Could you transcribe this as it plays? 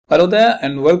Hello there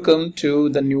and welcome to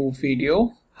the new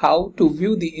video, how to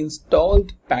view the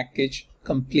installed package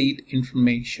complete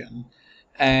information.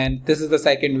 And this is the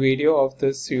second video of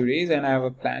this series and I have a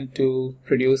plan to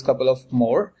produce a couple of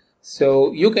more.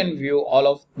 So you can view all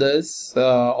of these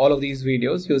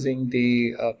videos using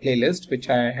the playlist which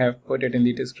I have put it in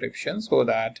the description so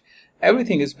that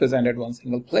everything is present at one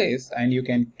single place and you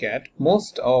can get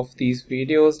most of these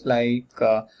videos like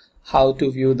how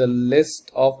to view the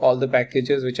list of all the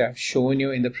packages which I've shown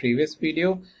you in the previous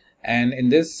video, and in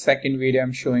this second video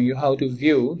I'm showing you how to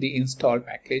view the installed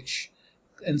package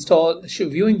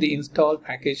viewing the installed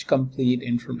package complete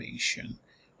information.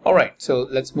 Alright, so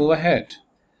let's move ahead.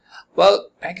 Well,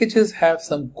 packages have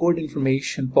some good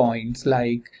information points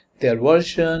like their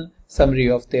version, summary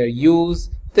of their use,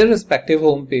 their respective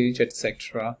homepage,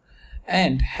 etc.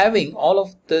 And having all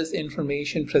of this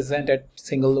information present at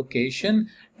single location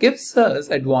gives us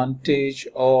advantage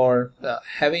or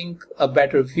having a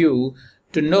better view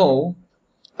to know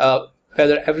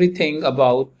whether everything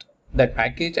about that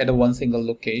package at a one single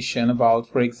location, about,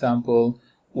 for example,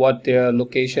 what their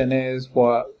location is,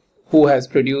 who has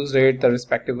produced it, the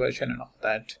respective version and all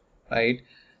that, right?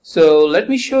 So let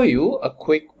me show you a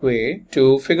quick way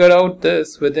to figure out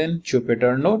this within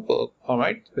Jupyter Notebook.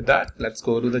 Alright, with that, let's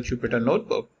go to the Jupyter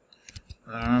Notebook.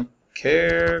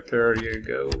 Okay, there you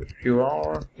go. You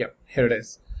are. Yep, here it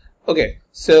is. Okay,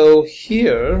 so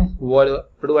here, what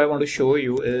do I want to show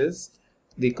you is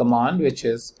the command which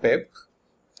is pip,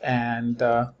 and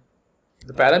the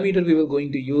parameter we will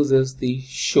going to use is the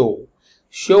show.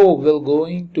 Show will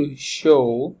going to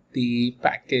show the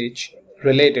package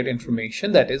related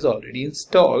information that is already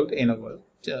installed in our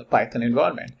Python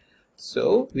environment.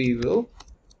 So we will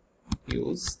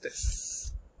use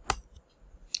this.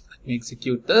 Let me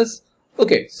execute this.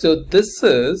 Okay, so this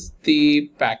is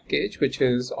the package which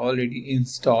is already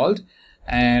installed,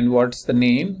 and what's the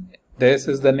name? This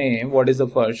is the name. What is the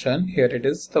version? Here it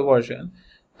is, the version.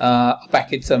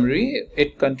 Package summary.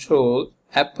 It control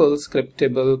Apple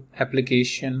scriptable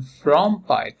application from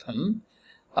Python.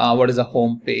 What is a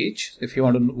home page? If you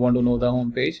want to know the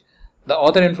home page, the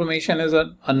author information is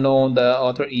unknown, the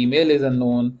author email is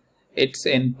unknown, it's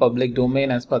in public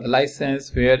domain as per the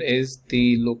license. Where is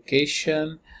the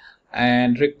location?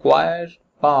 And required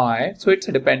by, so it's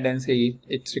a dependency,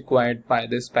 it's required by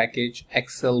this package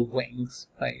Excel Wings,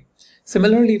 right?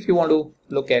 Similarly, if you want to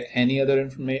look at any other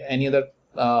information, any other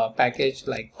package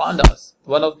like pandas,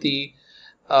 one of the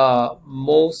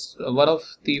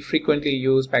frequently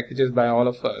used packages by all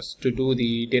of us to do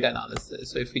the data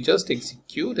analysis. So if we just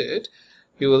execute it,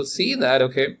 you will see that,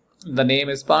 okay, the name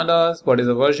is pandas, what is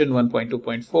the version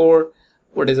 1.2.4,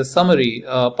 what is a summary,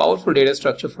 powerful data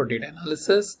structure for data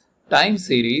analysis, time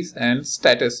series and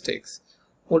statistics.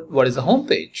 What is the home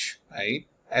page, right?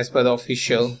 As per the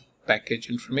official package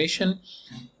information.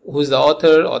 Who is the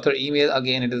author? Author email,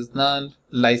 again it is none.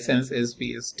 License is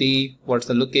BSD. What's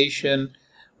the location?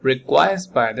 Requires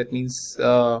by, that means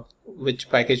which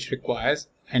package requires,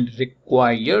 and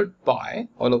required by,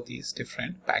 all of these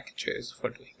different packages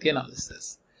for doing the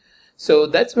analysis. So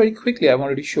that's very quickly I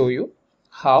wanted to show you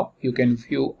how you can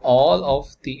view all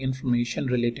of the information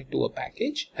related to a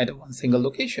package at one single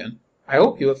location. I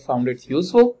hope you have found it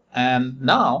useful, and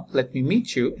now let me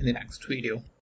meet you in the next video.